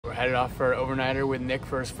headed off for an overnighter with Nick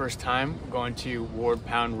for his first time. We're going to Ward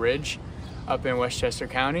Pound Ridge up in Westchester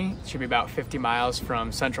County. It should be about 50 miles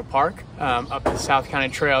from Central Park. Up the South County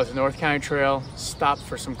Trail to North County Trail. Stop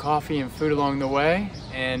for some coffee and food along the way,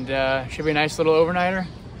 and should be a nice little overnighter.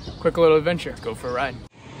 Quick little adventure. Go for a ride.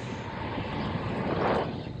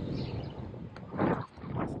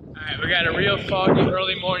 Alright, we got a real foggy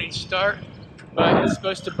early morning start, but it's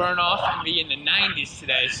supposed to burn off and be in the 90s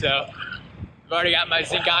today, so I've already got my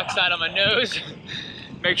zinc oxide on my nose.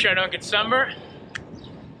 Make sure I don't get sunburned.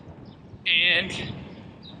 And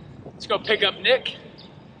let's go pick up Nick,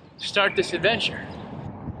 start this adventure.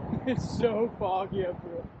 It's so foggy up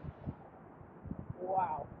here.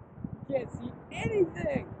 Wow, can't see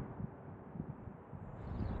anything.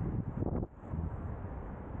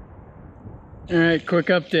 All right, quick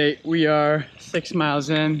update. We are 6 miles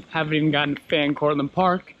in, haven't even gotten to Fan Cortlandt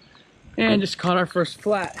Park, and just caught our first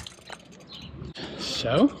flat.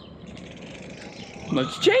 So,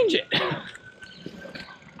 let's change it.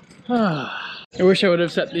 I wish I would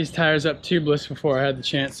have set these tires up tubeless before I had the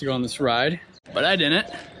chance to go on this ride, but I didn't.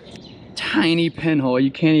 Tiny pinhole, you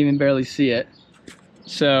can't even barely see it.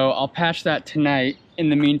 So I'll patch that tonight. In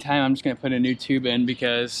the meantime, I'm just gonna put a new tube in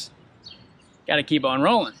because gotta keep on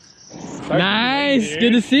rolling. Nice,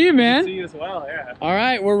 good to see you, man. Good to see you as well, yeah. All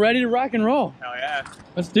right, we're ready to rock and roll. Hell yeah.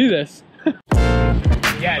 Let's do this.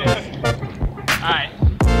 Yeah, it is. All right,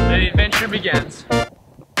 the adventure begins.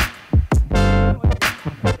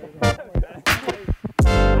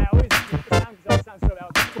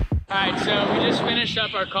 Alright, so we just finished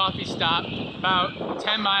up our coffee stop, about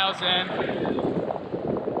 10 miles in.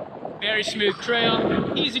 Very smooth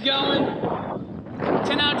trail, easy going.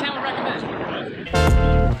 10 out of 10 would recommend.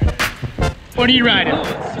 What are you riding? Oh,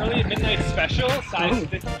 it's Surly Midnight Special, size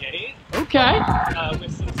 58. Okay.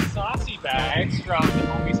 With some saucy bags from the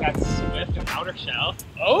homies at Swift and Outer Shell.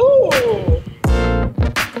 Oh!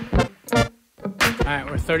 Alright,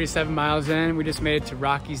 we're 37 miles in. We just made it to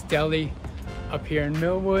Rocky's Deli up here in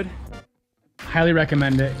Millwood. Highly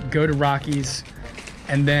recommend it. Go to Rocky's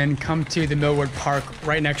and then come to the Millwood Park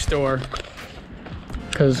right next door.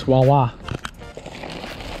 Cause voila.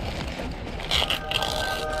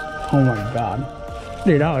 Oh my God.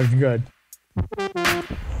 Dude, that was good.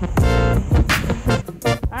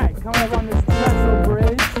 Alright, coming up on this trestle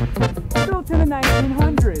bridge. Built in the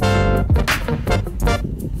 1900s.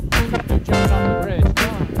 They're jumping off the bridge.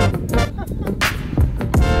 Come on.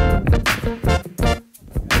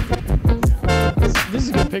 This is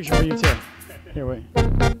a good picture for you too. Here, wait.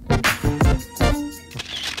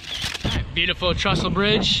 Right, beautiful trestle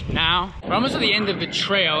bridge. Now we're almost at the end of the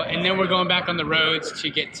trail, and then we're going back on the roads to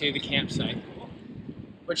get to the campsite,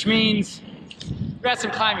 which means we got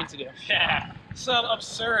some climbing to do. Yeah, some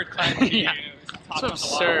absurd climbing to do. Yeah. Some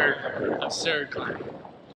absurd climbing.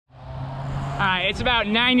 All right, it's about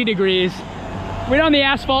 90 degrees. We've been on the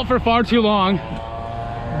asphalt for far too long,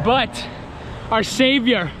 but our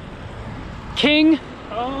savior, King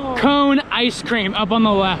Cone ice cream up on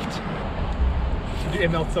the left.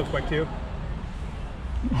 It melts so quick too.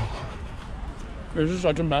 This is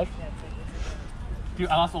such a mess. Dude,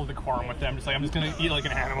 I lost all the decorum with them. I'm just gonna eat like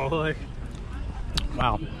an animal. Like,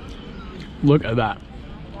 wow, look at that.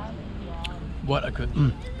 What a good.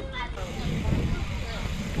 Dude,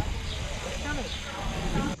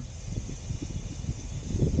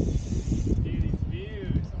 these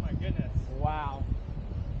views. Oh my goodness. Wow.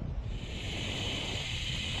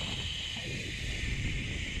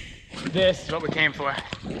 This is what we came for.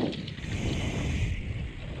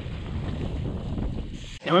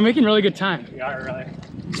 And we're making really good time. We are really.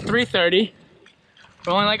 It's 3:30.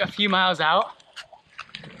 We're only like a few miles out.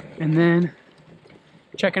 And then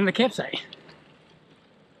check into the campsite.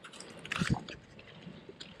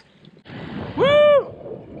 Woo!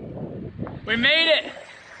 We made it!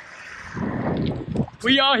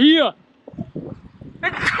 We are here!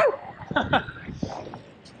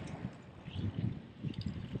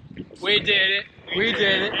 We did it! We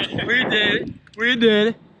did it! We did it! We did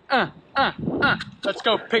it! Let's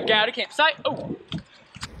go pick out a campsite. Oh!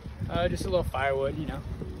 Just a little firewood, you know.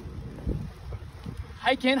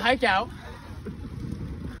 Hike in, hike out.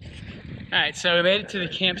 Alright, so we made it to the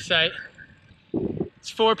campsite. It's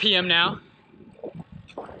 4 p.m. now.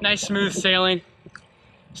 Nice smooth sailing.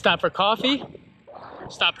 Stopped for coffee,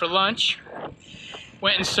 stopped for lunch,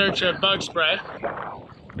 went in search of bug spray,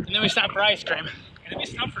 and then we stopped for ice cream. And then we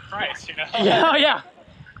stopped for Christ, you know? Yeah, oh yeah.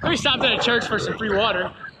 Then we stopped at a church for some free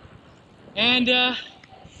water. And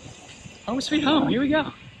home sweet home, here we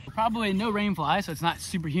go. Probably no rain fly, so it's not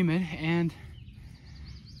super humid, and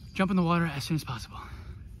jump in the water as soon as possible.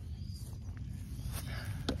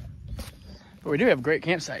 But we do have a great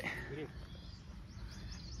campsite. We do.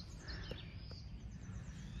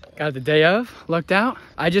 Got it the day of, lucked out.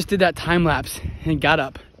 I just did that time lapse and got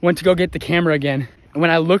up. Went to go get the camera again. And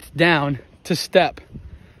when I looked down to step,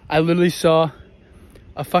 I literally saw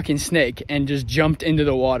a fucking snake and just jumped into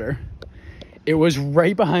the water. It was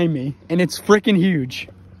right behind me and it's freaking huge.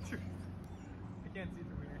 I can't see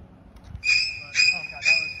from here. But, oh god,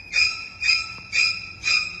 that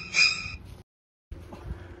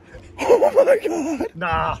was... Oh my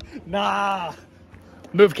God. Nah.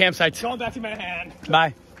 Move campsites. Going back to Manhattan.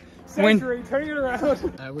 Bye. Century, turning it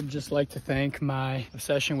around. I would just like to thank my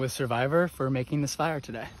obsession with Survivor for making this fire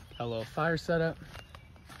today. Got a little fire set up.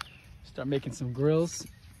 Start making some grills.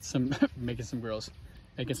 Making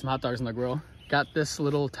some hot dogs on the grill. Got this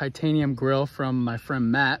little titanium grill from my friend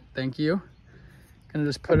Matt. Thank you. Gonna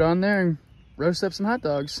just put it on there and roast up some hot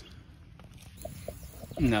dogs.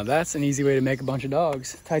 Now that's an easy way to make a bunch of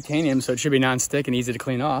dogs. Titanium, so it should be non-stick and easy to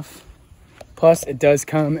clean off. Plus, it does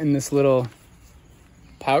come in this little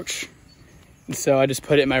pouch. And so I just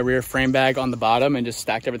put it in my rear frame bag on the bottom and just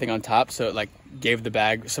stacked everything on top, so it like gave the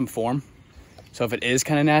bag some form. So if it is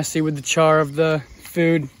kind of nasty with the char of the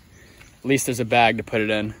food, at least there's a bag to put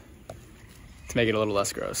it in to make it a little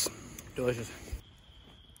less gross. Delicious.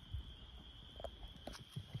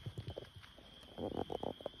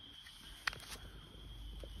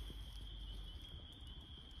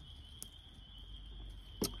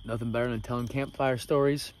 Nothing better than telling campfire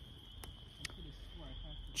stories,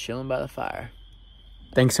 chilling by the fire.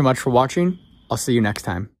 Thanks so much for watching. I'll see you next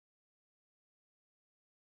time.